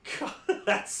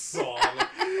that song.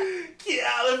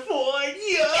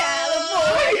 California!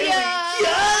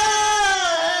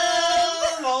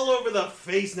 All over the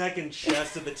face, neck, and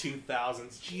chest of the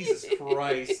 2000s. Jesus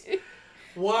Christ.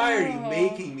 Why are you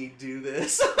making me do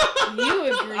this?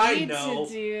 You agreed to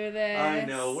do this. I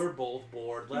know. We're both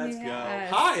bored. Let's go.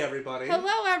 Hi, everybody.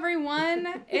 Hello,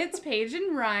 everyone. It's Paige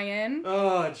and Ryan.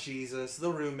 Oh, Jesus. The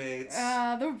roommates.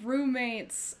 The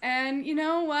roommates. And you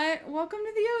know what? Welcome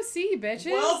to the OC,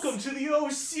 bitches. Welcome to the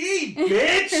OC,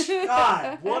 bitch!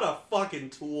 God, what a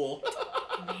fucking tool.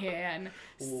 Man.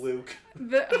 Luke.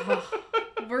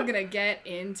 We're gonna get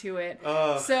into it.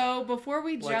 So, before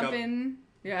we jump in...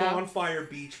 Yeah. Bonfire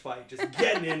beach fight, just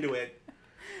getting into it.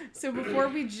 So before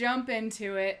we jump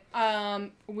into it,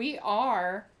 we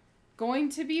are going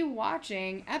to be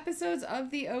watching episodes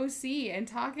of the OC and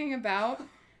talking about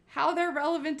how they're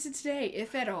relevant to today,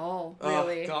 if at all,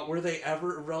 really. Oh, God, were they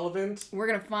ever relevant? We're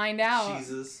going to find out.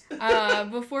 Jesus.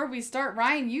 Before we start,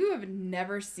 Ryan, you have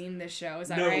never seen this show, is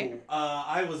that right? No,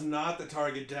 I was not the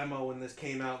target demo when this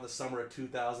came out in the summer of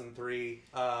 2003.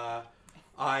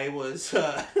 I was...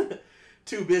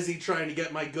 too busy trying to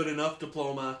get my good enough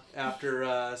diploma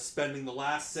after spending the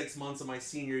last 6 months of my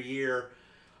senior year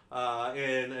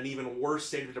in an even worse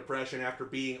state of depression after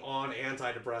being on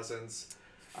antidepressants.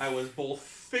 I was both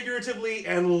figuratively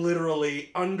and literally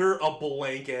under a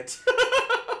blanket.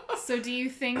 So do you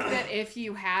think that if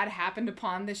you had happened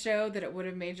upon the show that it would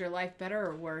have made your life better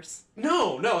or worse?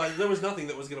 No, there was nothing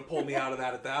that was going to pull me out of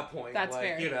that at that point. That's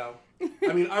fair. You know.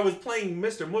 I mean, I was playing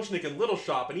Mr. Mushnick in Little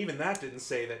Shop, and even that didn't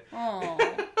save it. Oh,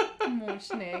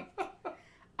 Mushnick.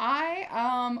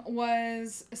 I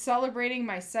was celebrating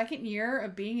my second year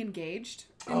of being engaged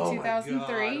in 2003.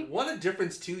 My God. What a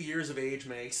difference 2 years of age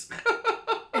makes.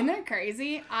 Isn't that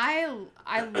crazy? I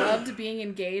loved being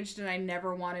engaged, and I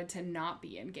never wanted to not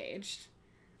be engaged.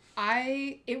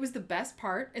 It was the best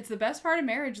part. It's the best part of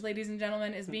marriage, ladies and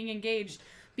gentlemen, is being engaged.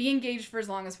 Be engaged for as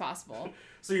long as possible.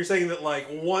 So you're saying that, like,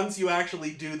 once you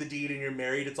actually do the deed and you're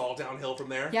married, it's all downhill from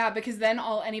there? Yeah, because then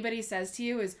all anybody says to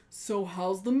you is, so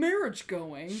how's the marriage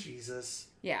going? Jesus.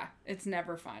 Yeah, it's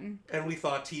never fun. And we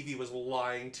thought TV was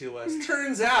lying to us.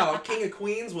 Turns out King of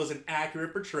Queens was an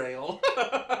accurate portrayal.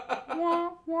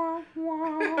 Wah, wah,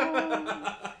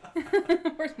 wah.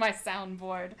 Where's my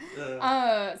soundboard?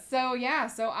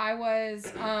 So I was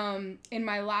in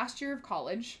my last year of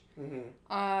college. Mm-hmm.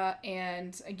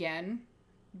 And again,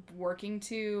 working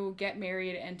to get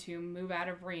married and to move out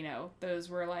of Reno. Those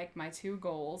were like my two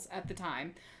goals at the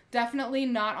time. Definitely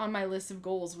not on my list of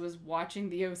goals was watching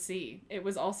the OC. It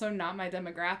was also not my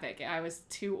demographic. I was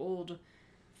too old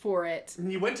for it.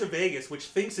 And you went to Vegas, which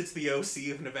thinks it's the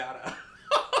OC of Nevada.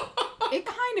 It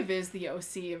kind of is the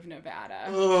OC of Nevada.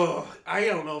 Oh, I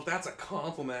don't know if that's a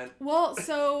compliment. Well,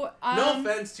 so... no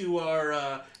offense to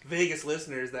our Vegas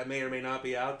listeners that may or may not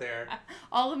be out there.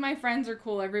 All of my friends are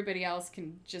cool. Everybody else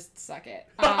can just suck it.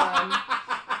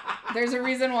 There's a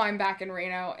reason why I'm back in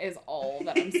Reno is all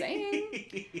that I'm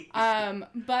saying.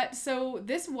 But so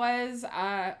this was...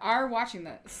 our watching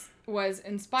this was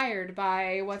inspired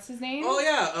by... What's his name? Oh,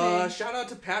 yeah. Shout out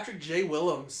to Patrick J.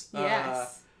 Willems.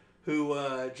 Yes. Who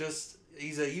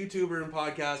he's a YouTuber and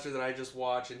podcaster that I just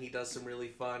watch, and he does some really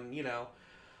fun,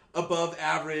 above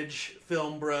average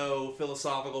film bro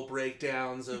philosophical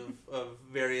breakdowns of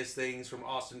various things from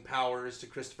Austin Powers to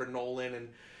Christopher Nolan. And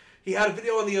he had a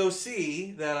video on the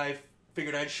OC that I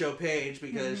figured I'd show Paige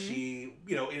because she,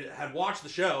 had watched the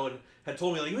show and had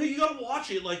told me, like, hey, you gotta watch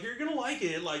it, like, you're gonna like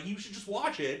it, like, you should just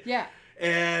watch it. Yeah.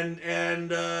 And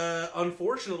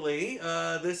unfortunately,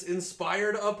 this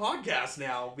inspired a podcast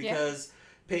now because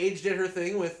Paige did her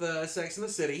thing with Sex and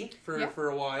the City for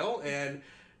a while, and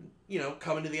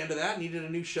coming to the end of that, needed a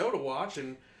new show to watch,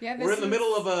 and we're in the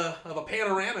middle of a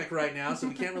panoramic right now, so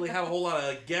we can't really have a whole lot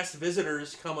of guest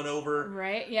visitors coming over,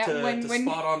 right? Yeah, to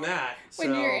spot on that.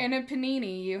 When you're in a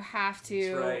panini, you have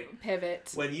to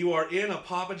pivot. When you are in a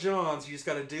Papa John's, you just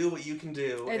got to do what you can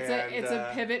do. It's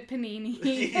a pivot panini.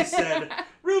 He said,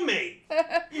 "Roommate,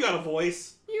 you got a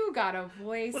voice." You got a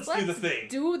voice. Let's do the thing.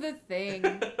 Do the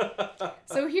thing.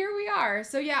 So here we are.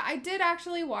 So yeah, I did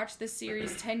actually watch this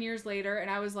series 10 years later, and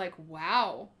I was like,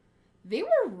 wow, they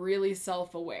were really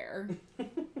self-aware.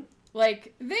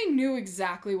 Like, they knew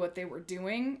exactly what they were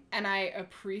doing, and I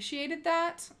appreciated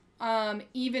that,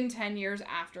 even 10 years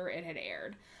after it had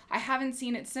aired. I haven't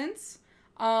seen it since,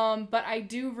 but I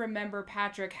do remember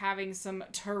Patrick having some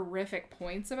terrific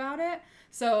points about it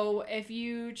So if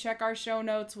you check our show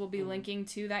notes, we'll be linking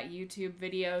to that YouTube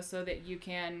video so that you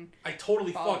can. I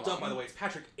totally fucked along. up, by the way. It's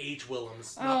Patrick H.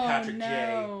 Willems, not Patrick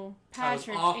no. J.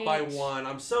 Patrick I was off H. by one.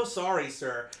 I'm so sorry,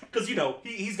 sir. Because,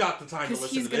 he's got the time to listen to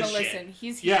this shit. Because he's going to listen.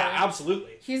 He's here. Yeah,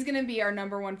 absolutely. He's going to be our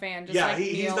number one fan. Just yeah, like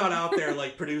he's not out there,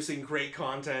 producing great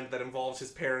content that involves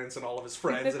his parents and all of his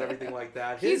friends and everything like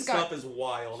that. His stuff is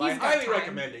wild. I highly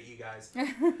recommend it, you guys.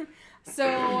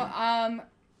 So,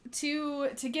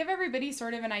 to give everybody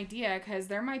sort of an idea, because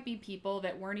there might be people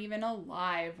that weren't even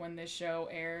alive when this show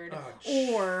aired,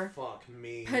 or fuck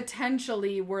me,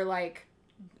 potentially were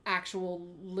actual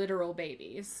literal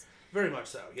babies. Very much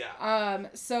so, yeah.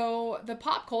 So the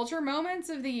pop culture moments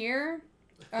of the year,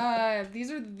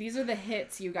 these are the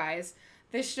hits, you guys.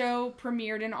 This show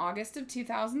premiered in August of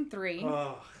 2003.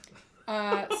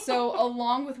 So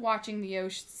along with watching the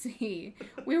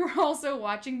OC, we were also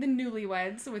watching The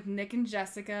Newlyweds with Nick and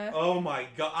Jessica. Oh my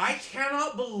god. I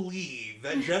cannot believe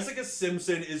that Jessica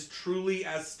Simpson is truly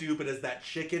as stupid as that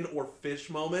chicken or fish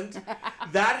moment.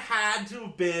 That had to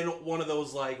have been one of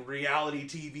those reality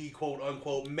TV quote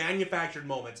unquote manufactured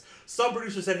moments. Some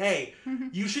producer said, hey,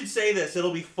 you should say this,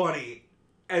 it'll be funny.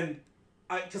 And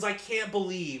because I can't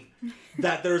believe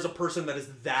that there's a person that is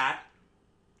that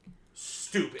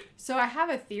stupid. So I have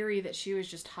a theory that she was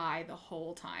just high the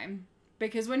whole time.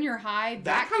 Because when you're high...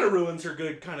 That kind of ruins her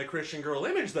good kind of Christian girl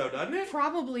image, though, doesn't it?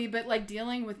 Probably, but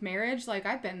dealing with marriage,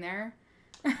 I've been there.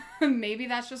 Maybe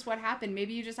that's just what happened.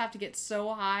 Maybe you just have to get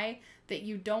so high that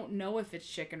you don't know if it's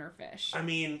chicken or fish. I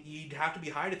mean, you'd have to be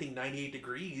high to think 98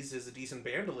 Degrees is a decent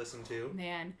band to listen to.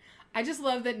 Man, I just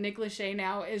love that Nick Lachey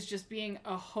now is just being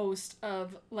a host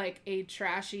of, a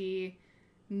trashy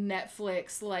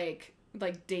Netflix,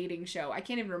 dating show. I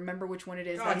can't even remember which one it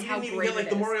is. God, that's he how didn't great even get it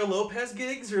the is. Mario Lopez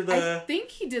gigs or the... I think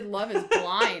he did Love is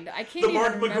Blind. I can't the even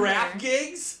Mark remember. McGrath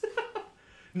gigs?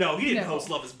 No, he didn't host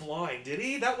Love is Blind, did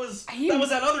he? That was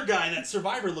that other guy, that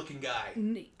Survivor-looking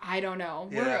guy. I don't know.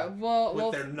 Yeah,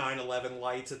 with their 9/11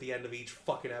 lights at the end of each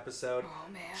fucking episode.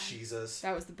 Oh, man. Jesus.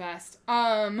 That was the best.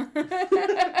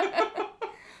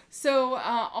 So,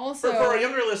 also... For our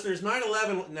younger listeners,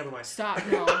 9/11... Never mind. Stop,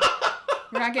 no.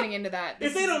 We're not getting into that.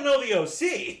 If they don't know the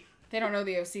OC... They don't know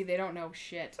the OC, they don't know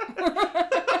shit.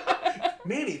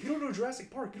 Manny, if you don't know Jurassic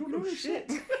Park, you don't know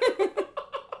shit.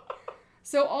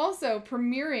 So also,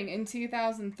 premiering in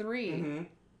 2003,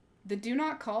 the Do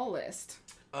Not Call list.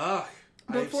 Ugh.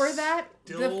 Before that,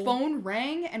 the phone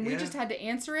rang, and we just had to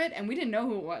answer it, and we didn't know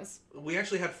who it was. We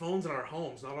actually had phones in our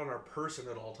homes, not on our person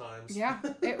at all times. Yeah,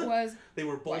 it was They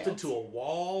were bolted to a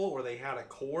wall, or they had a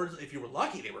cord. If you were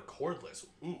lucky, they were cordless.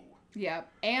 Ooh. Yeah,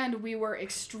 and we were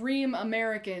extreme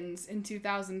Americans in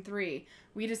 2003.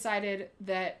 We decided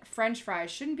that French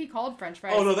fries shouldn't be called French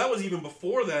fries. Oh, no, that was even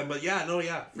before then, but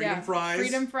Freedom fries.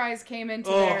 Freedom fries came into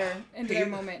their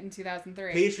moment in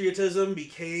 2003. Patriotism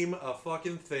became a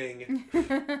fucking thing.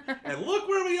 And look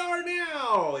where we are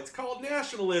now! It's called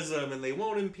nationalism, and they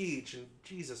won't impeach, and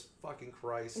Jesus fucking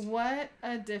Christ. What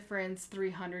a difference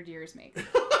 300 years make.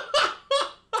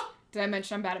 Did I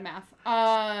mention I'm bad at math?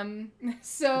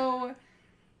 So,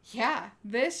 yeah,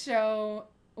 this show,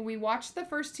 we watched the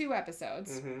first 2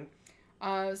 episodes.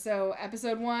 So,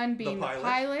 episode 1 being the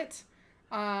pilot,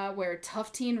 where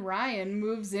tough teen Ryan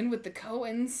moves in with the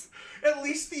Coens. At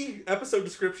least the episode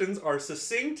descriptions are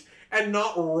succinct and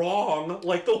not wrong,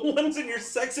 like the ones in your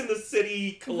Sex and the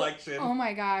City collection. Oh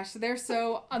my gosh,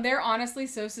 they're honestly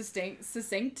so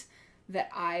succinct that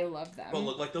I love them. But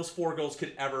look, those 4 girls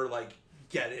could ever,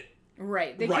 get it.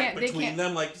 Right, between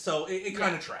them, so it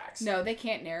kind of tracks. No, they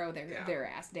can't narrow their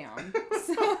ass down.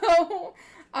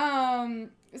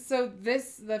 So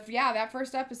that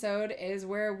first episode is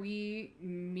where we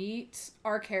meet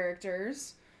our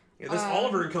characters. Yeah, this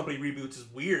Oliver and Company reboots is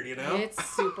weird, you know? It's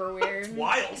super weird. It's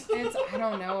wild. I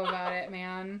don't know about it,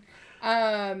 man.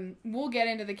 We'll get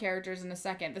into the characters in a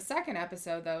second. The second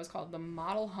episode, though, is called The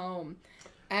Model Home.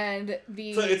 And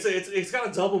it's got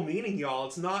a double meaning, y'all.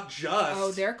 It's not just...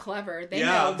 Oh, they're clever. They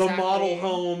know exactly. The model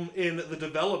home in the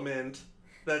development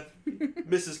that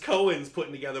Mrs. Cohen's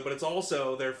putting together, but it's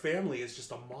also their family is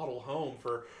just a model home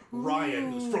for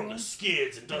Ryan, who's from the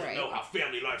skids and doesn't know how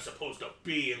family life's supposed to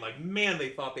be. And man, they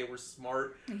thought they were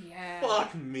smart. Yeah.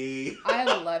 Fuck me. I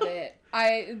love it.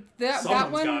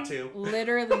 That one got to.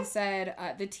 literally said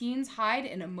the teens hide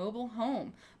in a mobile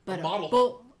home, but a model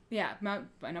home. Yeah,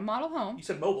 in a model home. You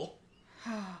said mobile.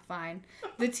 Fine.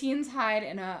 The teens hide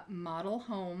in a model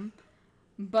home,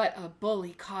 but a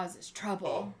bully causes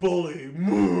trouble. A bully.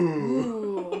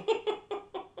 Moo.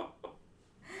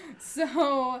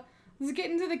 So, let's get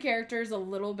into the characters a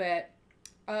little bit.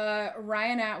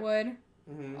 Ryan Atwood,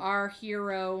 our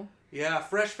hero. Yeah,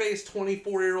 fresh-faced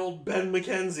 24-year-old Ben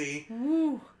McKenzie.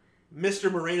 Ooh.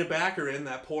 Mr. Morena Baccarin,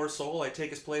 that poor soul. I'd take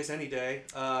his place any day.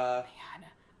 Man.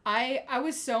 I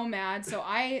was so mad. So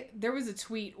there was a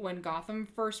tweet when Gotham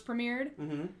first premiered.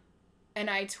 Mm-hmm. And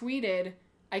I tweeted,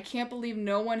 I can't believe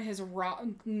no one has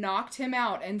knocked him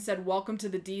out and said, welcome to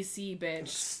the DC, bitch.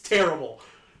 It's terrible.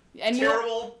 And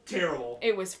terrible.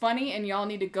 It was funny, and y'all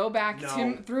need to go back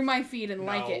through my feed and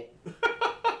like it.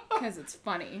 Because it's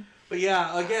funny. But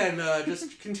yeah, again,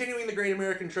 just continuing the great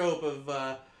American trope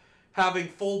of having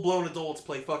full-blown adults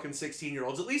play fucking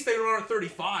 16-year-olds. At least they aren't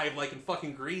 35, like in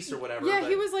fucking Grease or whatever. Yeah,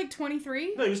 he was like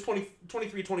 23. No, he was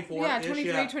 23, 24. Yeah,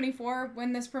 23, 24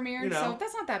 when this premiered, so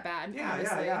that's not that bad,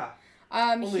 honestly. Yeah.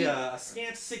 Only a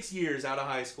scant 6 years out of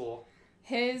high school.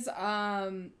 His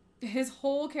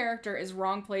whole character is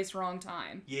wrong place, wrong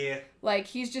time. Yeah. Like,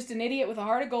 he's just an idiot with a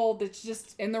heart of gold that's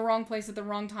just in the wrong place at the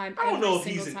wrong time. I don't know if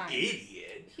he's an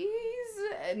idiot. He's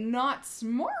not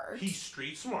smart. He's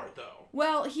street smart, though.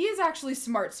 Well, he is actually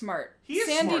smart. He is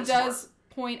Sandy smart. does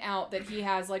point out that he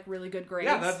has, like, really good grades.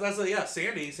 Yeah, that's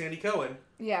Sandy Cohen.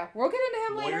 Yeah, we'll get into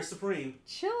him later. Lawyer Supreme.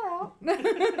 Chill out.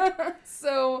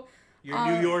 So... Your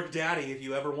New York daddy, if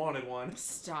you ever wanted one.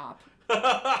 Stop.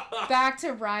 Back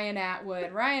to Ryan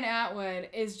Atwood. Ryan Atwood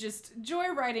is just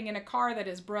joyriding in a car that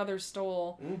his brother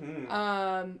stole.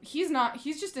 Mm-hmm.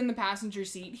 He's just in the passenger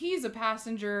seat. He's a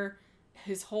passenger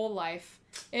his whole life.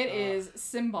 It is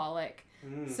symbolic.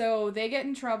 Mm. So they get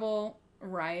in trouble.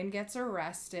 Ryan gets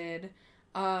arrested,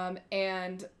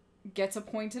 and gets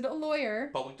appointed a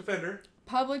lawyer.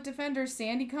 Public defender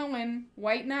Sandy Cohen,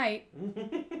 White Knight.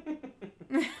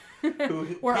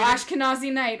 Or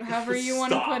Ashkenazi Knight, however you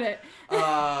want to put it.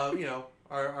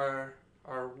 Our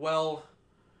well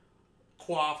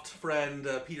coiffed friend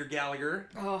Peter Gallagher.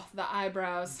 Oh, the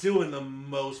eyebrows. Doing the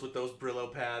most with those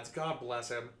Brillo pads. God bless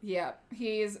him. Yeah,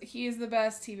 he's the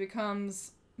best. He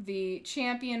becomes the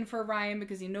champion for Ryan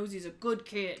because he knows he's a good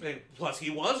kid. And plus, he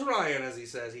was Ryan, as he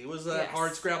says. He was a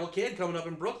hard scrabble kid coming up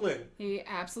in Brooklyn. He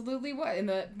absolutely was.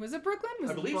 Was it Brooklyn?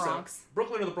 I believe the Bronx? So.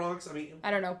 Brooklyn or the Bronx? I mean, I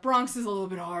don't know. Bronx is a little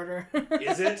bit harder.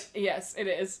 Is it? Yes, it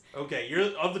is. Okay,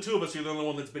 of the two of us, you're the only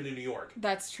one that's been to New York.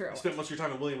 That's true. You spent most of your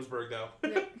time in Williamsburg, though.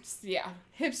 Yeah,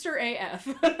 hipster AF.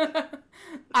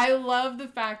 I love the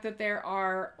fact that there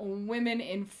are women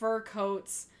in fur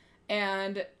coats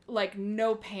and like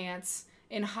no pants,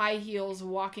 in high heels,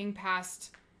 walking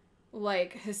past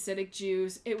like Hasidic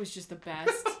Jews. It was just the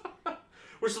best.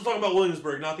 We're still talking about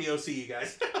Williamsburg, not the OC, you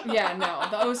guys. Yeah, no.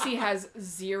 The OC has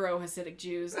 0 Hasidic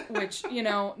Jews, which,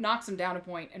 knocks them down a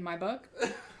point in my book.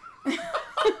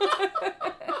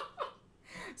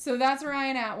 So that's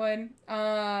Ryan Atwood.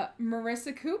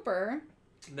 Marissa Cooper.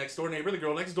 Next door neighbor, the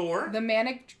girl next door. The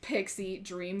manic pixie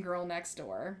dream girl next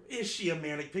door. Is she a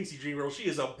manic pixie dream girl? She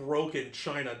is a broken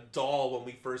china doll when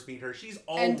we first meet her. She's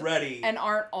already... And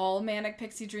aren't all manic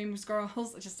pixie dreams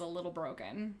girls just a little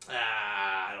broken?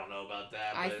 I don't know about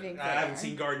that. I think I haven't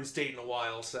seen Garden State in a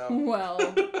while, so... Well...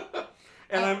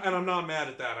 I'm not mad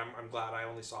at that. I'm glad I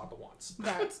only saw it the once.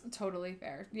 That's totally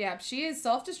fair. Yeah, she is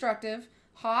self-destructive,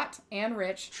 hot and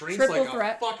rich. Drinks triple like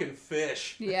threat. A fucking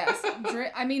fish. Yes.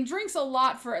 Drinks a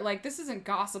lot for, like, this isn't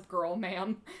Gossip Girl,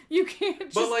 ma'am. You can't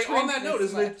just But, like, drink on that note,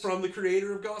 isn't much. it from the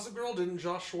creator of Gossip Girl? Didn't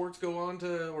Josh Schwartz go on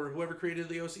to, or whoever created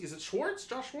the OC? Is it Schwartz?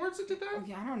 Josh Schwartz that did that? Oh,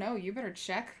 yeah, I don't know. You better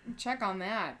check on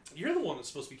that. You're the one that's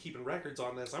supposed to be keeping records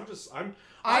on this.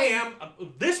 I am.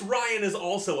 This Ryan is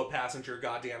also a passenger,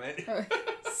 goddammit.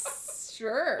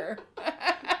 Sure.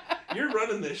 You're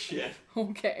running this shit.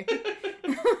 Okay.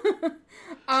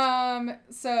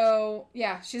 So,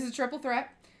 yeah, she's a triple threat.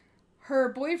 Her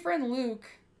boyfriend, Luke,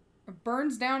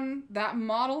 burns down that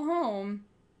model home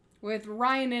with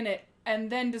Ryan in it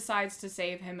and then decides to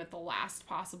save him at the last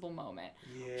possible moment.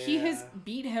 Yeah. He has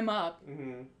beat him up.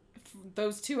 Mm-hmm.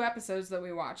 Those 2 episodes that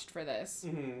we watched for this.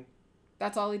 Mm-hmm.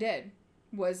 That's all he did.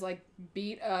 Was, like,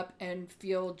 beat up and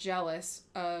feel jealous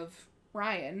of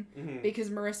Ryan, Mm-hmm. because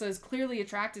Marissa is clearly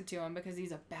attracted to him because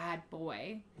he's a bad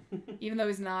boy, even though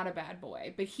he's not a bad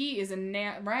boy. But he is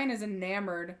Ryan is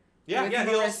enamored with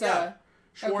Marissa.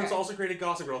 Schwartz also created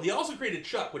Gossip Girl. He also created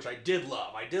Chuck, which I did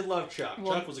love. I did love Chuck.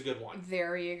 Well, Chuck was a good one.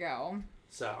 There you go.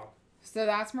 So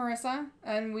that's Marissa,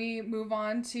 and we move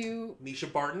on to Misha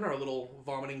Barton, our little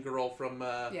vomiting girl from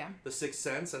The Sixth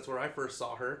Sense. That's where I first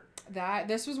saw her.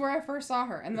 This was where I first saw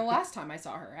her, and the last time I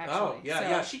saw her, actually. Oh,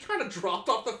 yeah. She kind of dropped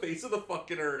off the face of the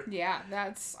fucking earth. Yeah,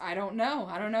 I don't know.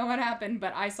 I don't know what happened,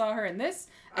 but I saw her in this,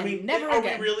 and I mean, never are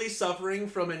again. we really suffering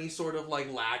from any sort of,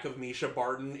 like, lack of Misha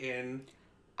Barton in...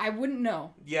 I wouldn't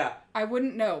know. Yeah. I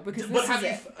wouldn't know, because But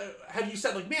have you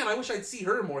said, like, man, I wish I'd see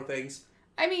her in more things?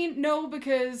 I mean, no,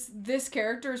 because this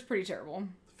character is pretty terrible.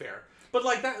 Fair. But,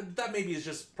 like, that maybe is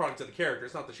just product of the character.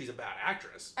 It's not that she's a bad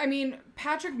actress. I mean,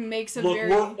 Patrick makes a Look,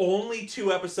 very... we're only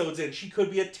 2 episodes in. She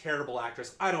could be a terrible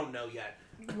actress. I don't know yet.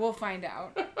 We'll find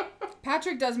out.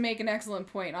 Patrick does make an excellent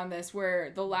point on this,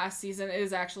 where the last season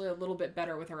is actually a little bit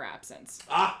better with her absence.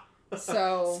 Ah!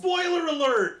 So... Spoiler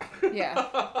alert! Yeah,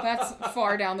 that's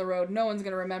far down the road. No one's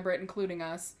going to remember it, including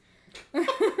us.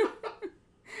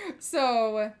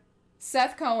 So,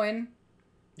 Seth Cohen.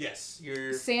 Yes,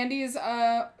 you're... Sandy's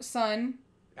son.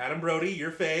 Adam Brody,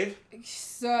 your fave.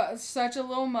 Such a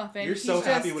little muffin. You're so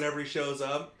happy whenever he shows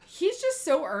up. He's just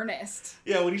so earnest.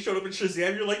 Yeah, when he showed up in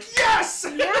Shazam, you're like, yes!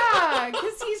 Yeah,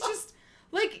 because he's just...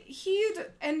 Like,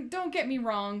 and don't get me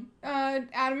wrong,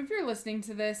 Adam, if you're listening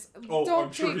to this,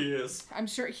 sure he is. I'm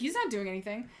sure he's not doing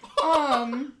anything.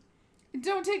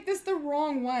 Don't take this the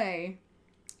wrong way.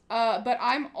 But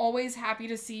I'm always happy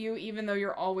to see you, even though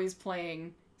you're always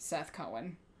playing Seth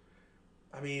Cohen.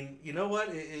 I mean, you know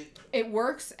what? It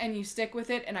works, and you stick with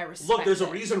it, and I respect it. Look, there's a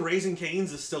reason Raising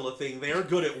Cane's is still a thing. They're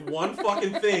good at one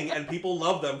fucking thing, and people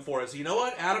love them for it. So you know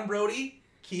what, Adam Brody?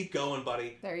 Keep going,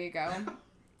 buddy. There you go.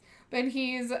 But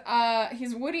he's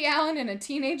Woody Allen in a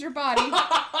teenager body.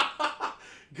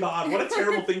 God, what a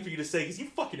terrible thing for you to say, because you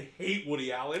fucking hate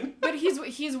Woody Allen. But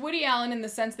he's Woody Allen in the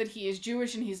sense that he is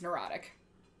Jewish and he's neurotic.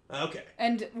 Okay.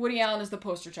 And Woody Allen is the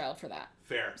poster child for that.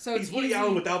 Fair. So he's Woody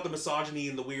Allen without the misogyny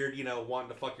and the weird, wanting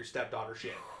to fuck your stepdaughter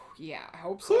shit. Yeah, I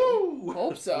hope so. Woo!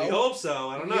 Hope so. We hope so.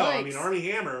 I don't know. Yikes. I mean,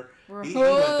 Armie Hammer, he went that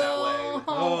way.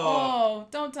 Oh,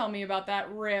 don't tell me about that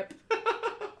rip.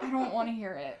 I don't want to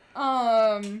hear it.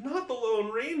 Not the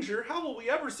Lone Ranger. How will we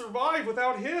ever survive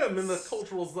without him in the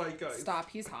cultural zeitgeist? Stop,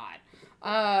 he's hot.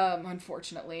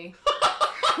 Unfortunately.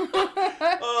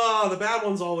 Oh, the bad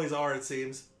ones always are, it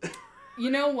seems. You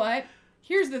know what?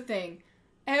 Here's the thing.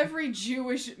 Every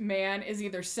Jewish man is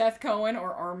either Seth Cohen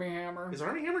or Armie Hammer. Is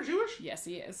Armie Hammer Jewish? Yes,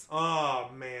 he is. Oh,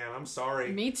 man, I'm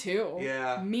sorry. Me too.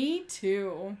 Yeah. Me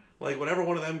too. Like, whenever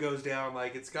one of them goes down,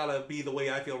 like, it's gotta be the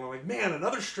way I feel. I'm like, man,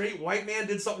 another straight white man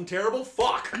did something terrible?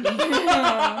 Fuck!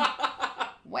 Yeah.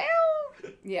 Well,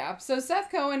 yeah. So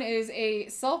Seth Cohen is a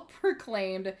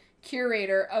self-proclaimed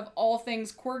curator of all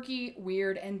things quirky,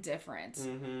 weird, and different.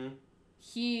 Mm-hmm.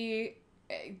 He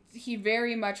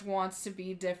very much wants to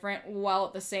be different while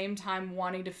at the same time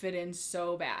wanting to fit in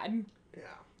so bad. Yeah.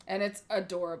 And it's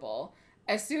adorable.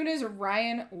 As soon as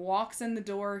Ryan walks in the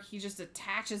door, he just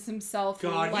attaches himself.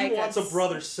 God, like he wants a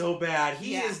brother so bad.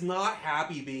 He Yeah. is not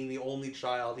happy being the only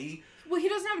child. Well, he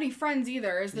doesn't have any friends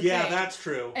either, is the Yeah, thing. that's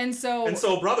true. And so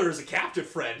a brother is a captive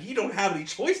friend. He don't have any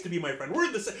choice to be my friend. We're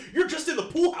in the You're just in the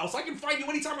pool house. I can find you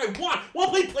anytime I want.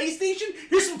 Want to play PlayStation?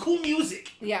 Here's some cool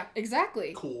music. Yeah,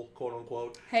 exactly. Cool, quote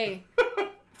unquote. Hey,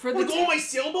 for Wanna the go on my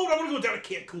sailboat? I want to go down to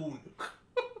Cancun.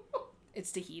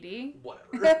 It's Tahiti.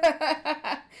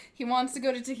 Whatever. He wants to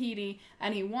go to Tahiti,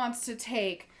 and he wants to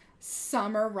take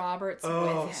Summer Roberts with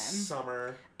him.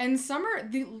 Summer. And Summer,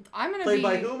 I'm gonna Played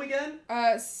by whom again?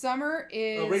 Summer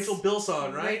is Rachel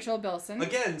Bilson, right? Rachel Bilson.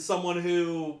 Again, someone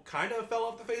who kind of fell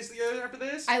off the face of the earth after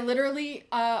this. I literally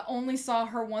only saw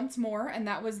her once more, and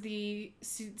that was the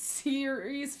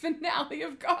series finale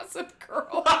of Gossip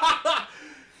Girl.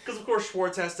 Because, of course,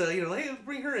 Schwartz has to, hey,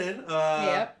 bring her in.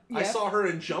 Yep. I saw her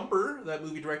in Jumper, that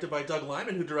movie directed by Doug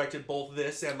Liman, who directed both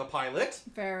this and the pilot.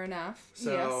 Fair enough.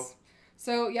 So... Yes.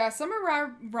 So, yeah,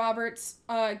 Summer Roberts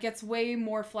gets way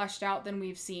more fleshed out than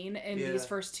we've seen in these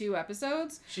first 2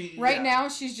 episodes. Now,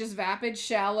 she's just vapid,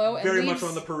 shallow. Very much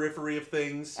on the periphery of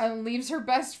things. And leaves her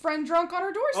best friend drunk on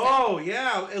her doorstep. Oh,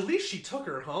 yeah. At least she took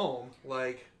her home.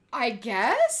 Like... I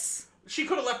guess? She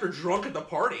could have left her drunk at the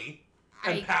party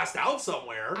and passed out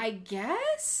somewhere. I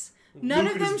guess? None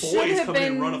Luke of them and his should boys have come in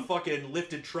been... and run a fucking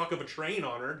lifted truck of a train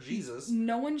on her. Jesus.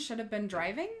 No one should have been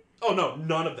driving? Oh, no.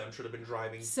 None of them should have been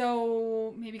driving.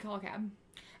 So, maybe call a cab.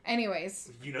 Anyways.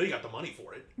 You got the money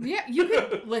for it. Yeah, you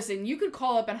could... Listen, you could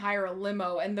call up and hire a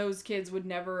limo, and those kids would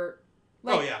never...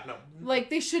 Like, oh, yeah, no.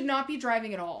 Like, they should not be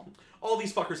driving at all. All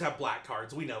these fuckers have black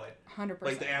cards. We know it. 100%.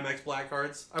 Like the Amex black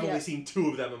cards. I've only seen 2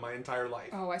 of them in my entire life.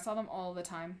 Oh, I saw them all the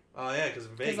time. Oh, yeah, because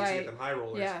in Vegas you get them high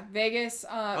rollers. Yeah, Vegas,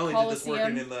 I only did this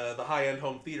working in the high-end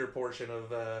home theater portion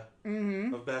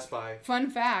of Best Buy.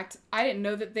 Fun fact, I didn't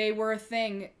know that they were a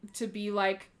thing to be,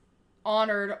 like,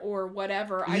 honored or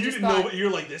whatever. You didn't know, but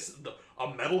you're like,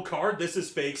 a metal card? This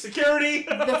is fake security?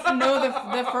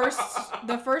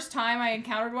 The first time I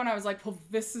encountered one, I was like, well,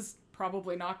 this is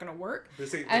probably not gonna work.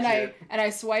 This ain't and legit.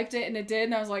 I swiped it and it did,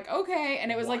 and I was like, okay.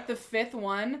 And it was like the 5th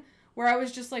one where I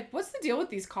was just like, what's the deal with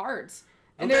these cards?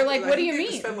 And they're like, what do you mean?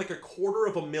 They spend like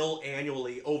 $250,000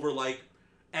 annually over like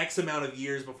X amount of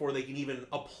years before they can even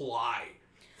apply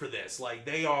for this. Like,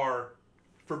 they are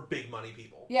for big money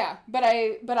people. Yeah, but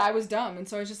I was dumb, and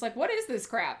so I was just like, what is this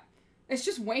crap? It's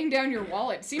just weighing down your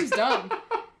wallet. It seems dumb.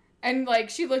 And, like,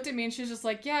 she looked at me and she was just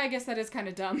like, yeah, I guess that is kind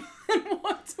of dumb. And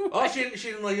walked away. Oh, she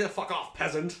didn't like, fuck off,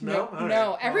 peasant. No? No.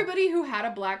 No. Everybody who had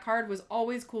a black card was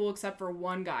always cool except for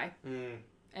one guy. Mm.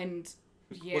 And,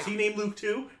 yeah. Was he named Luke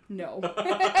too? No.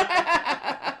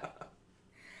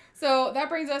 So, that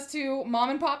brings us to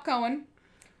Mom and Pop Cohen.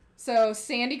 So,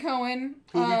 Sandy Cohen.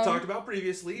 Who we talked about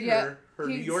previously. Yeah, her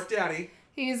New York daddy.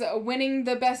 He's winning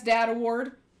the Best Dad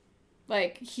award.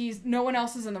 Like, no one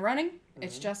else is in the running. Mm-hmm.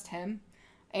 It's just him.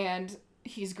 And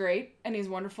he's great, and he's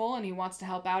wonderful, and he wants to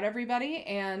help out everybody,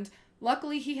 and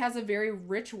luckily he has a very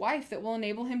rich wife that will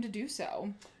enable him to do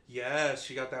so. Yes,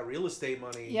 she got that real estate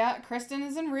money. Yeah, Kristen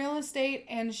is in real estate,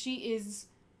 and she is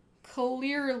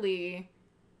clearly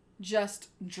just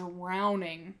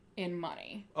drowning in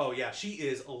money. Oh, yeah, she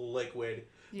is liquid.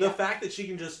 Yeah. The fact that she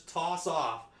can just toss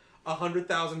off a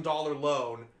 $100,000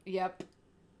 loan. Yep.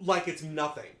 Like it's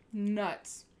nothing.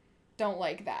 Nuts. Don't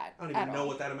like that. I don't even know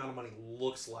what that amount of money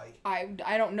looks like.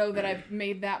 I don't know that I've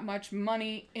made that much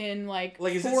money in like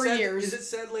 4 years. Is it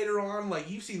said later on, like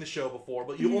you've seen the show before,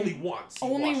 but you only once.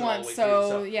 Only once,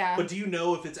 so yeah. But do you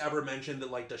know if it's ever mentioned that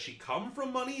like does she come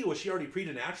from money? Was she already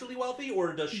preternaturally wealthy,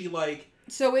 or does she like?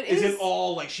 So is it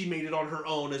all like she made it on her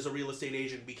own as a real estate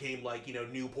agent, became like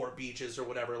Newport Beaches or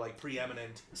whatever, like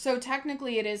preeminent. So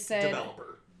technically, it is said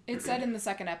developer. It's said in the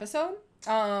second episode.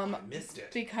 I missed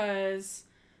it because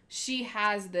she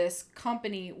has this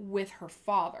company with her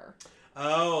father.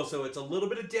 Oh, so it's a little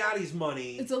bit of daddy's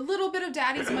money. It's a little bit of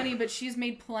daddy's money, but she's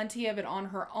made plenty of it on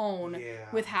her own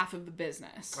with half of the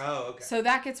business. Oh, okay. So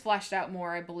that gets fleshed out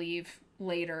more, I believe,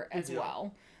 later as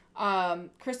well.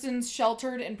 Kristen's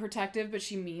sheltered and protective, but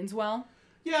she means well.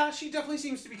 Yeah, she definitely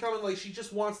seems to be coming, like, she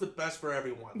just wants the best for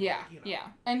everyone. Yeah, like, yeah.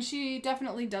 And she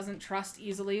definitely doesn't trust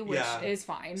easily, which is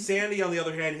fine. Sandy, on the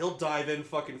other hand, he'll dive in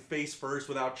fucking face first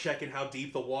without checking how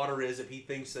deep the water is if he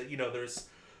thinks that, there's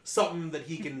something that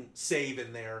he can save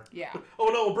in there. Yeah. Oh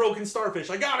no, a broken starfish,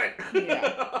 I got it!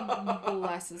 Yeah.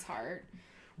 Bless his heart.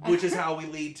 Which is how we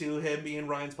lead to him being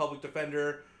Ryan's public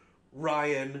defender.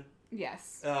 Ryan.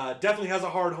 Yes. Definitely has a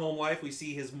hard home life. We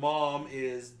see his mom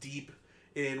is deep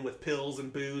in with pills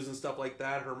and booze and stuff like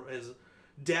that. His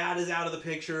dad is out of the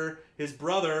picture. His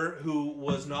brother, who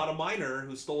was not a minor,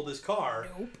 who stole this car,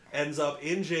 ends up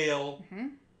in jail. Mm-hmm.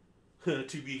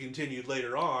 To be continued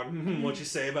later on. What you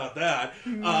say about that?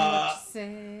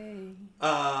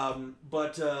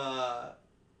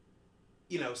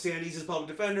 Sandy's his public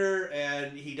defender,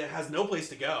 and he has no place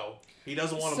to go. He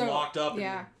doesn't want him locked up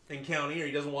in county, or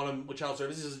he doesn't want him with child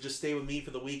services. He says, just stay with me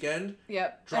for the weekend.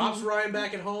 Yep. Drops Ryan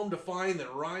back at home to find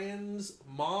that Ryan's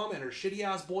mom and her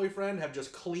shitty-ass boyfriend have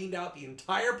just cleaned out the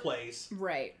entire place.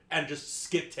 Right. And just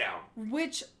skipped town.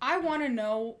 Which, I want to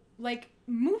know, like,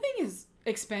 moving is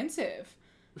expensive.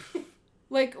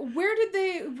 Like, where did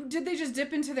they just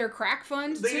dip into their crack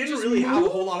fund? They didn't really have a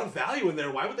whole lot of value in there.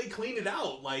 Why would they clean it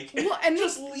out? Like,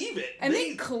 just leave it. And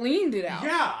they cleaned it out.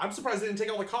 Yeah, I'm surprised they didn't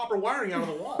take all the copper wiring out of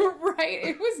the wall. Right,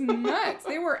 it was nuts.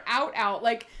 They were out.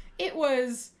 Like, it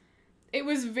was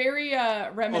very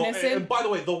reminiscent. And by the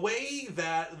way, the way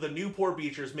that the Newport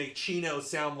Beachers make Chino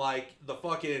sound like the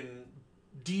fucking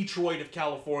Detroit of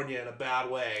California in a bad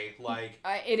way, like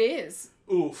it is.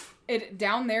 Oof.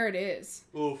 Down there it is.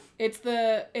 Oof. It's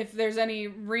if there's any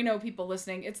Reno people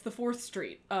listening, it's the 4th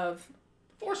Street of...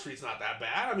 4th Street's not that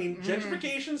bad. I mean,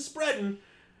 gentrification's spreading.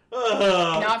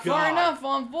 Not far enough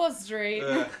on 4th Street.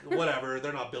 Whatever.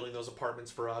 They're not building those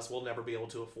apartments for us. We'll never be able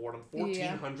to afford them.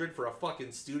 $1,400 for a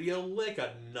fucking studio? Lick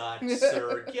a nut,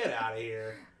 sir. Get out of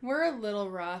here. We're a little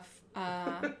rough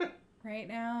right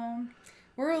now.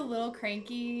 We're a little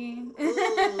cranky.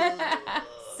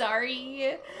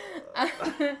 Sorry.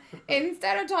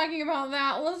 Instead of talking about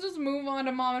that, let's just move on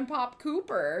to Mom and Pop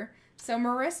Cooper. So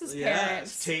Marissa's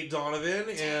parents. Tate Donovan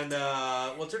and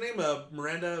what's her name?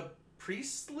 Miranda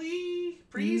Priestley?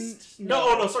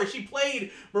 No, sorry. She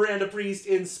played Miranda Priest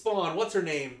in Spawn. What's her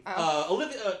name?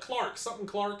 Olivia Clark. Something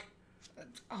Clark.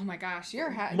 Oh my gosh,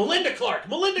 Melinda Clark.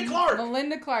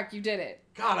 Melinda Clark, you did it.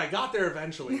 God, I got there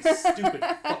eventually. Stupid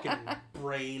fucking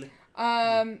brain.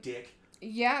 Dick.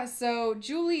 Yeah, so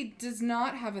Julie does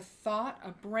not have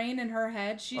a brain in her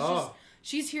head.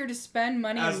 She's here to spend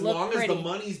money as and look long pretty. as the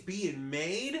money's being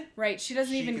made. Right. She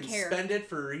doesn't even can care. Spend it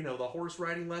for, the horse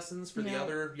riding lessons for the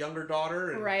other younger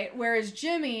daughter. And, right. Whereas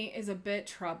Jimmy is a bit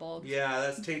troubled. Yeah,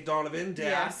 that's Tate Donovan, Dad.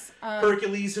 Yes.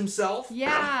 Hercules himself.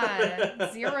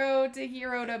 Yeah. 0 to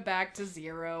hero to back to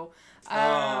 0.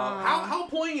 How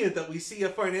poignant that we see a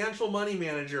financial money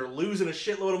manager losing a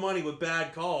shitload of money with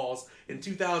bad calls in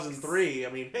 2003.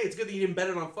 I mean, hey, it's good that you didn't bet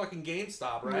it on fucking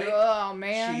GameStop, right? Oh,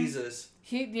 man. Jesus.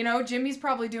 Jimmy's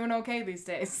probably doing okay these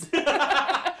days.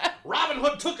 Robin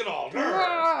Hood took it all.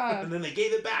 And then they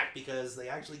gave it back because they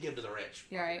actually give to the rich.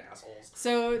 Right. Assholes.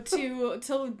 So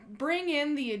to bring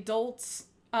in the adults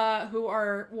who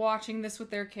are watching this with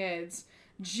their kids,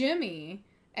 Jimmy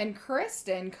and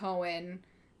Kristen Cohen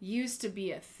used to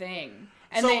be a thing.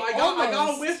 And so I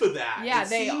got a whiff of that. Yeah, it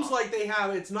seems like they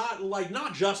have. It's not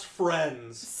just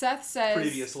friends. Seth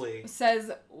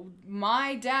says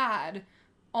my dad,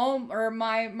 or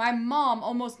my mom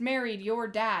almost married your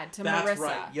dad to Marissa. That's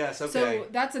right. Yes. Okay. So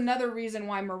that's another reason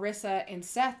why Marissa and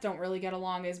Seth don't really get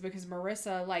along, is because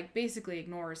Marissa basically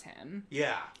ignores him.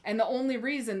 Yeah. And the only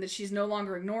reason that she's no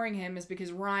longer ignoring him is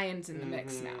because Ryan's in the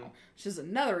mix now. Which is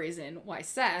another reason why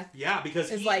Seth. Yeah, because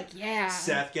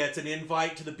Seth gets an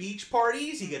invite to the beach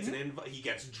parties. He gets He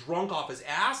gets drunk off his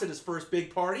ass at his first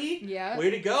big party. Yeah. Way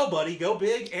to go, buddy! Go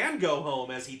big and go home,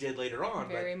 as he did later on.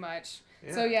 Very much.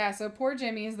 Yeah. So poor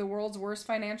Jimmy is the world's worst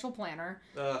financial planner.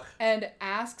 Ugh. And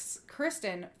asks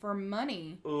Kristen for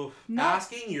money. Oof.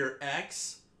 Asking your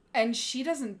ex. And she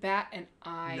doesn't bat an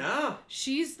eye. No.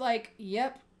 She's like,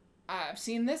 "Yep, I've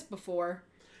seen this before."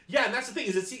 Yeah, and that's the thing,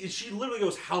 is she literally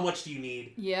goes, how much do you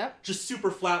need? Yep. Just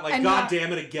super flat, like, God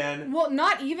damn it again. Well,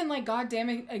 not even like, God damn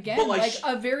it again. But like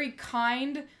a very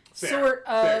kind fair, sort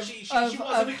of... Fair. She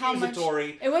wasn't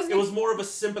accusatory. It was more of a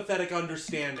sympathetic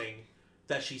understanding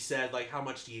that she said, like, how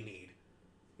much do you need?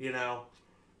 You know?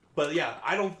 But yeah,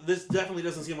 this definitely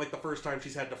doesn't seem like the first time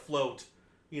she's had to float,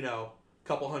 a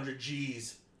couple hundred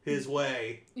G's his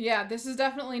way. Yeah, this is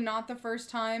definitely not the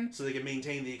first time. So they can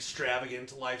maintain the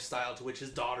extravagant lifestyle to which his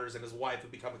daughters and his wife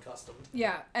have become accustomed.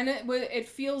 Yeah, and it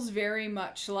feels very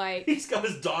much like... He's got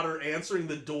his daughter answering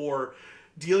the door,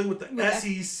 dealing with the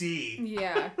SEC.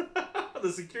 Yeah.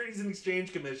 The Securities and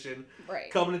Exchange Commission. Right.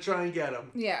 Coming to try and get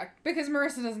him. Yeah, because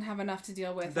Marissa doesn't have enough to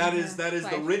deal with. That is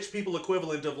the rich people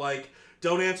equivalent of, like,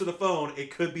 don't answer the phone,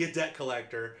 it could be a debt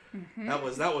collector. Mm-hmm.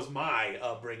 That was my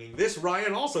upbringing. This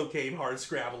Ryan also came hard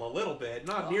scrabble a little bit.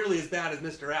 Not nearly as bad as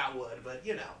Mr. Atwood, but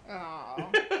Oh.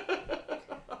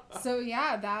 So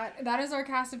yeah, that is our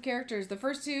cast of characters. The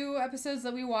first 2 episodes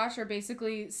that we watch are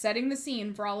basically setting the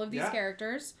scene for all of these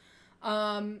characters.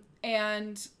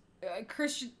 And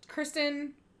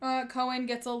Kristen Cohen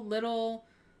gets a little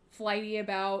flighty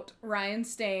about Ryan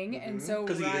staying, and so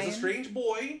because he is a strange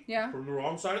boy, from the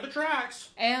wrong side of the tracks,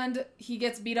 and he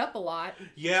gets beat up a lot.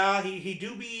 Yeah, he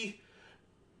do be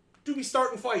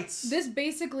starting fights.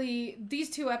 These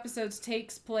 2 episodes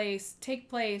take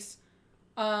place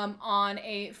on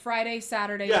a Friday,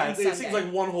 Saturday, and Sunday. Yeah, it seems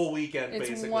like one whole weekend.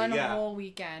 It's one whole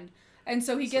weekend, and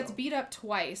so he gets beat up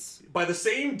twice by the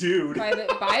same dude,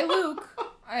 by Luke.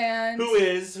 And who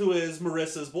is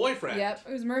Marissa's boyfriend? Yep,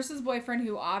 it was Marissa's boyfriend,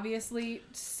 who obviously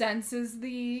senses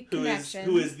the connection.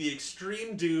 Who is the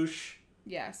extreme douche?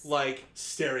 Yes. Like,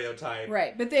 stereotype.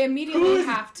 Right, but they immediately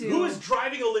have to... Who is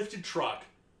driving a lifted truck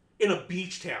in a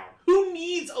beach town? Who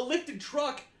needs a lifted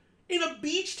truck in a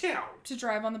beach town? To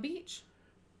drive on the beach.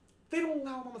 They don't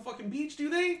allow them on the fucking beach, do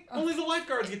they? Only the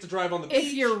lifeguards get to drive on the beach.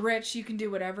 If you're rich, you can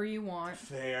do whatever you want.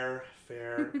 Fair.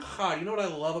 God, you know what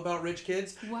I love about rich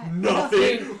kids? What?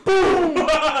 Nothing. Boom!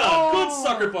 Good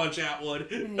sucker punch, Atwood.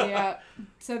 Yeah.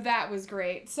 So that was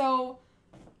great. So,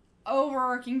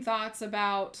 overarching thoughts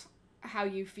about how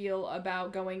you feel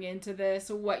about going into this,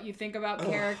 what you think about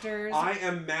characters. I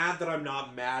am mad that I'm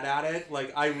not mad at it.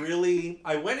 Like, I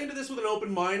went into this with an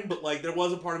open mind, but, like, there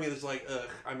was a part of me that's like, ugh.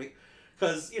 I mean...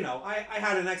 Because, I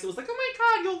had an ex that was like, oh my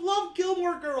god, you'll love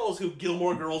Gilmore Girls, who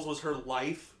Gilmore Girls was her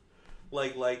life.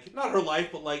 Like, not her life,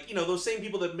 but like, those same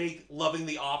people that make loving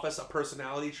The Office a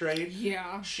personality trait.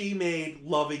 Yeah. She made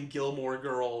loving Gilmore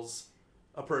Girls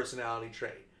a personality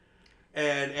trait.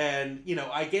 And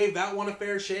I gave that one a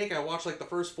fair shake. I watched like the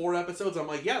first 4 episodes. I'm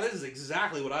like, yeah, this is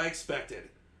exactly what I expected.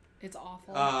 It's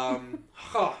awful.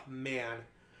 Oh, man.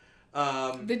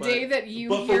 Day that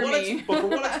you hear me. But for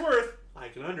what it's worth, I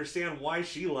can understand why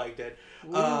she liked it.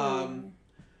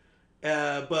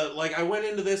 But like I went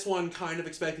into this one kind of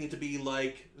expecting it to be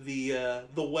like the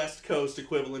West Coast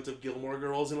equivalent of Gilmore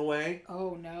Girls in a way.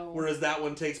 Oh no. Whereas that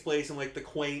one takes place in like the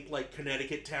quaint like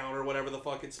Connecticut town or whatever the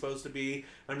fuck it's supposed to be.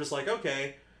 I'm just like,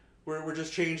 okay, we're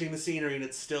just changing the scenery, and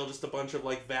it's still just a bunch of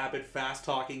like vapid,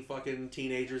 fast-talking fucking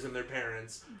teenagers and their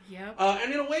parents. Yep.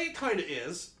 And in a way, it kind of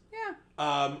is.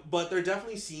 Yeah. But there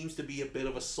definitely seems to be a bit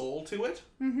of a soul to it.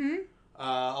 Mm-hmm.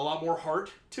 A lot more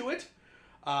heart to it.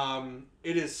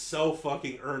 It is so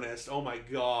fucking earnest. Oh my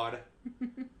god.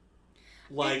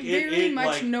 Like it very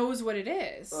much knows what it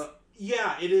is.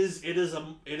 Yeah, it is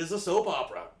a soap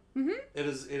opera. Mm-hmm. It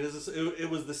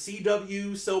was the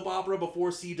CW soap opera before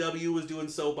CW was doing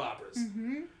soap operas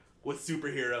with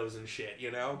superheroes and shit,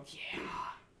 you know? Yeah.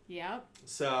 Yep.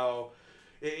 So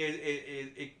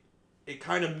it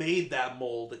kind of made that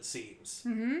mold, it seems.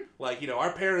 Mm-hmm. Like, you know,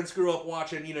 our parents grew up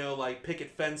watching, you know, like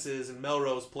Picket Fences and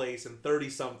Melrose Place and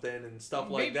 30-something and stuff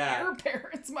like that.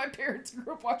 My parents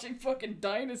grew up watching fucking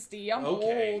Dynasty. I'm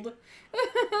Okay. old.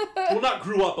 Well, not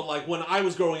grew up, but like when I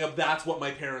was growing up, that's what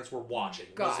my parents were watching.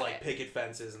 Got was like it. Picket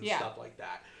Fences and Yeah. stuff like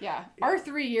that. Yeah. Our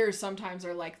 3 years sometimes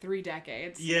are like 3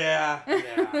 decades. Yeah.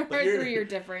 Our But 3-year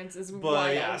difference is But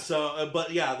wild. yeah, so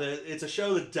it's a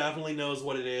show that definitely knows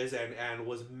what it is and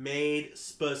was made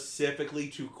specifically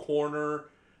to corner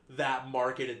that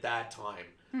market at that time.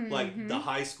 Mm-hmm. Like the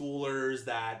high schoolers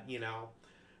that, you know,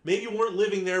 maybe weren't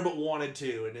living there but wanted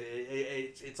to. And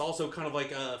it's also kind of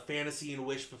like a fantasy and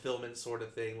wish fulfillment sort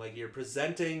of thing. Like you're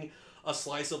presenting a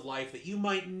slice of life that you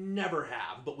might never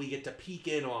have, but we get to peek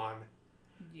in on.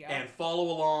 Yep. And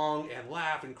follow along and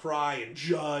laugh and cry and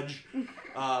judge.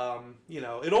 You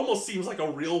know, it almost seems like a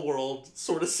real world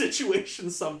sort of situation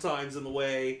sometimes in the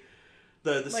way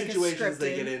the like situations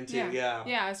they get into. Yeah.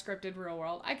 Yeah, a scripted real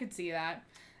world. I could see that.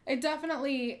 It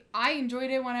definitely, I enjoyed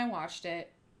it when I watched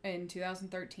it in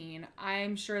 2013.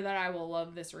 I'm sure that I will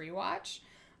love this rewatch.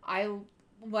 I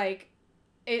like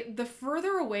it. The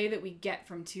further away that we get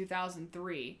from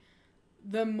 2003,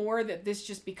 the more that this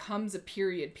just becomes a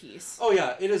period piece. Oh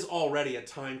yeah, it is already a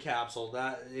time capsule.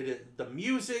 That it is, the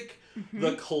music,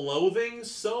 the clothing,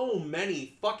 so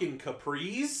many fucking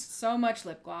capris, so much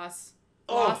lip gloss,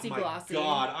 glossy. Glossy.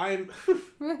 God, I'm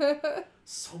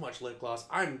so much lip gloss.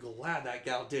 I'm glad that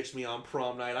gal ditched me on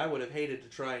prom night. I would have hated to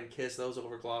try and kiss those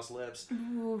overgloss lips.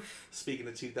 Oof. Speaking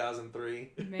of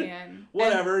 2003, man,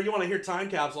 whatever. You want to hear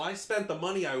time capsule? I spent the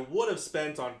money I would have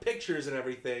spent on pictures and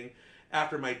everything.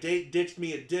 After my date ditched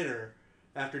me at dinner,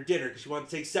 because she wanted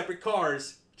to take separate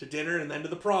cars to dinner and then to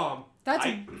the prom.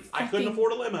 I couldn't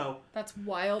afford a limo. That's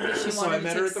wild that she wanted so I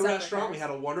met her at the restaurant. Cars. We had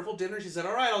a wonderful dinner. She said,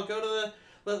 "All right, I'll go to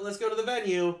let's go to the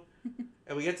venue."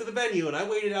 And we get to the venue, and I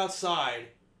waited outside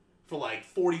for like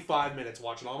 45 minutes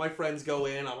watching all my friends go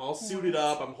in. I'm all suited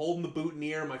up. I'm holding the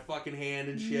boutonniere in my fucking hand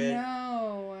and shit.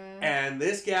 No. And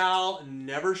this gal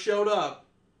never showed up.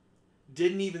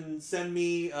 Didn't even send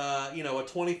me, a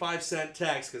 25-cent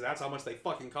text, because that's how much they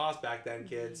fucking cost back then,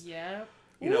 kids. Yep.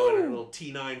 You know, in a little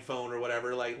T9 phone or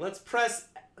whatever. Like, let's press,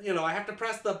 I have to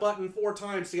press the button 4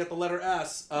 times to get the letter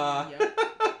S. Yep.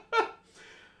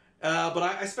 But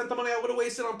I spent the money I would have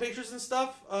wasted on pictures and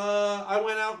stuff. I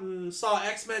went out and saw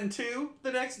X-Men 2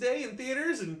 the next day in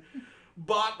theaters and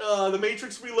bought the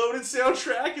Matrix Reloaded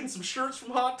soundtrack and some shirts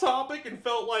from Hot Topic and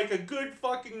felt like a good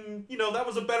fucking, that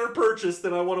was a better purchase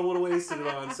than I would have wasted it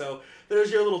on. So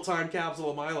there's your little time capsule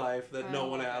of my life that no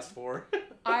one asked for.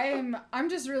 I'm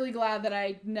just really glad that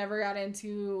I never got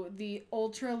into the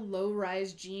ultra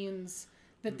low-rise jeans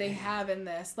that they have in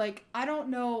this. Like, I don't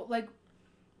know, like,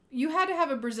 you had to have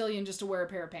a Brazilian just to wear a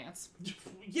pair of pants.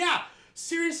 Yeah.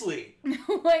 Seriously.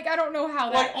 Like, I don't know how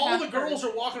that Like, all the girls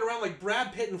are walking around like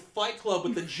Brad Pitt in Fight Club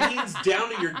with the jeans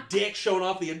down to your dick showing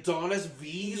off the Adonis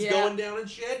V's going down and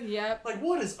shit. Yep. Like,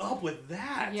 what is up with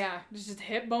that? Yeah, it's just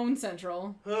hip bone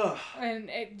central. Ugh. And,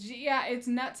 it's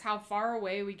nuts how far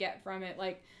away we get from it.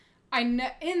 Like,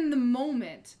 in the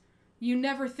moment, you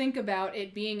never think about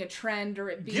it being a trend or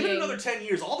it being... Give it another 10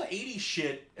 years. All the 80s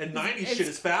shit and 90s shit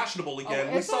is fashionable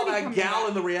again. We saw that gal back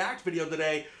in the React video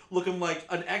today looking like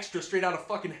an extra straight out of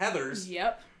fucking Heathers.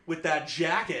 Yep. With that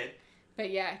jacket. But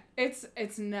yeah,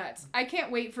 it's nuts. I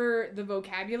can't wait for the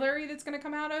vocabulary that's going to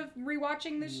come out of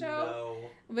rewatching this show.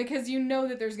 No. Because you know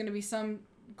that there's going to be some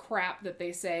crap that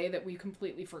they say that we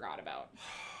completely forgot about.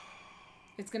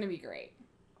 It's going to be great.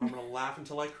 I'm going to laugh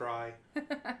until I cry.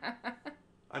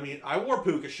 I mean, I wore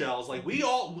puka shells. Like,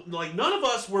 none of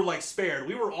us were, spared.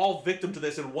 We were all victim to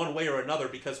this in one way or another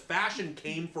because fashion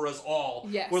came for us all,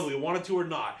 whether we wanted to or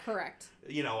not. Correct.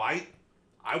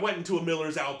 I went into a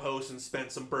Miller's Outpost and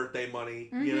spent some birthday money,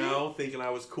 thinking I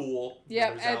was cool.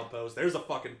 Yep, Miller's Outpost. There's a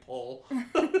fucking pull.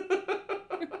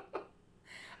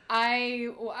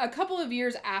 A couple of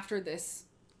years after this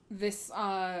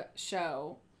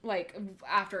show,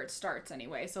 after it starts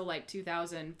anyway, so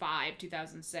 2005,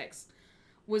 2006,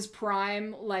 was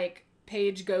prime,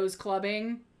 Paige Goes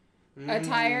Clubbing,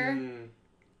 attire,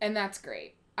 and that's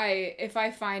great. If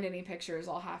I find any pictures,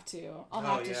 I'll have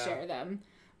to share them.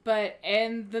 But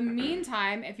in the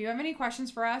meantime, if you have any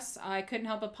questions for us, I couldn't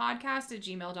help a podcast at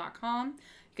gmail.com.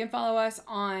 You can follow us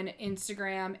on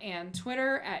Instagram and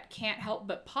Twitter at Can't Help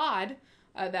But Pod.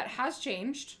 That has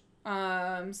changed.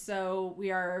 So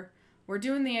we're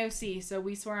doing the OC. So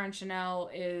We Swear on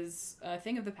Chanel is a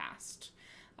thing of the past.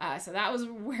 So that was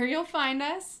where you'll find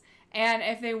us. And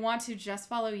if they want to just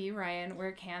follow you, Ryan,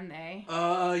 where can they?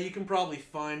 You can probably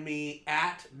find me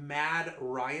at Mad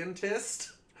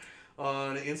Ryantist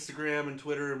on Instagram and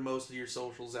Twitter and most of your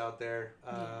socials out there.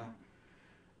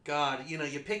 God, you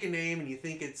pick a name and you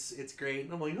think it's great.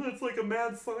 And I'm like, it's like a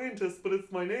mad scientist, but it's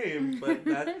my name. But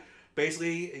that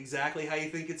basically exactly how you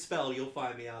think it's spelled. You'll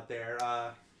find me out there.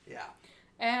 Yeah.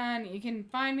 And you can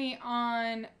find me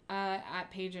on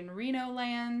at Paige in Reno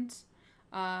Land.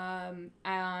 On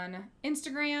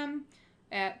Instagram,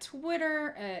 at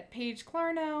Twitter, at Paige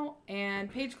Clarno,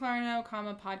 and Paige Clarno,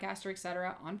 podcaster,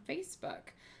 etc. on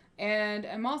Facebook. And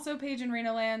I'm also Paige in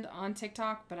Reno Land on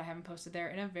TikTok, but I haven't posted there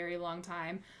in a very long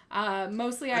time.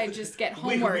 Mostly I just get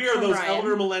homework We are from those Ryan.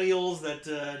 Elder millennials that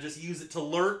just use it to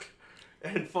lurk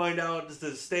and find out just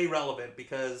to stay relevant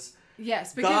because...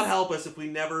 Yes, because... God help us if we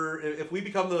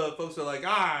become the folks who are like,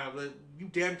 you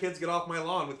damn kids get off my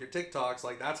lawn with your TikToks,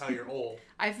 like that's how you're old.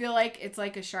 I feel like it's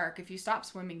like a shark. If you stop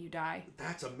swimming, you die.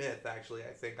 That's a myth, actually,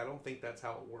 I think. I don't think that's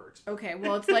how it works. Okay,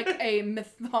 well, it's like a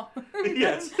myth.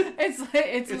 Yes.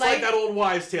 It's like that old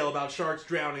wives' tale about sharks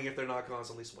drowning if they're not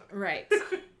constantly swimming. Right.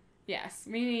 Yes,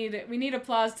 we need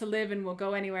applause to live, and we'll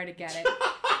go anywhere to get it.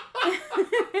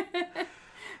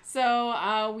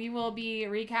 So we will be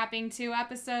recapping 2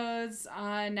 episodes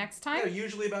next time. Yeah,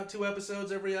 usually about 2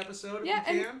 episodes every episode. Yeah, if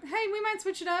we can. And hey, we might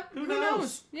switch it up. Who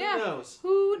knows? Yeah. Who knows?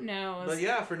 Who knows? But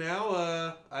yeah, for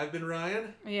now, I've been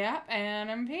Ryan. Yeah,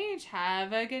 and I'm Paige.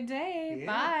 Have a good day. Yeah.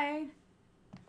 Bye.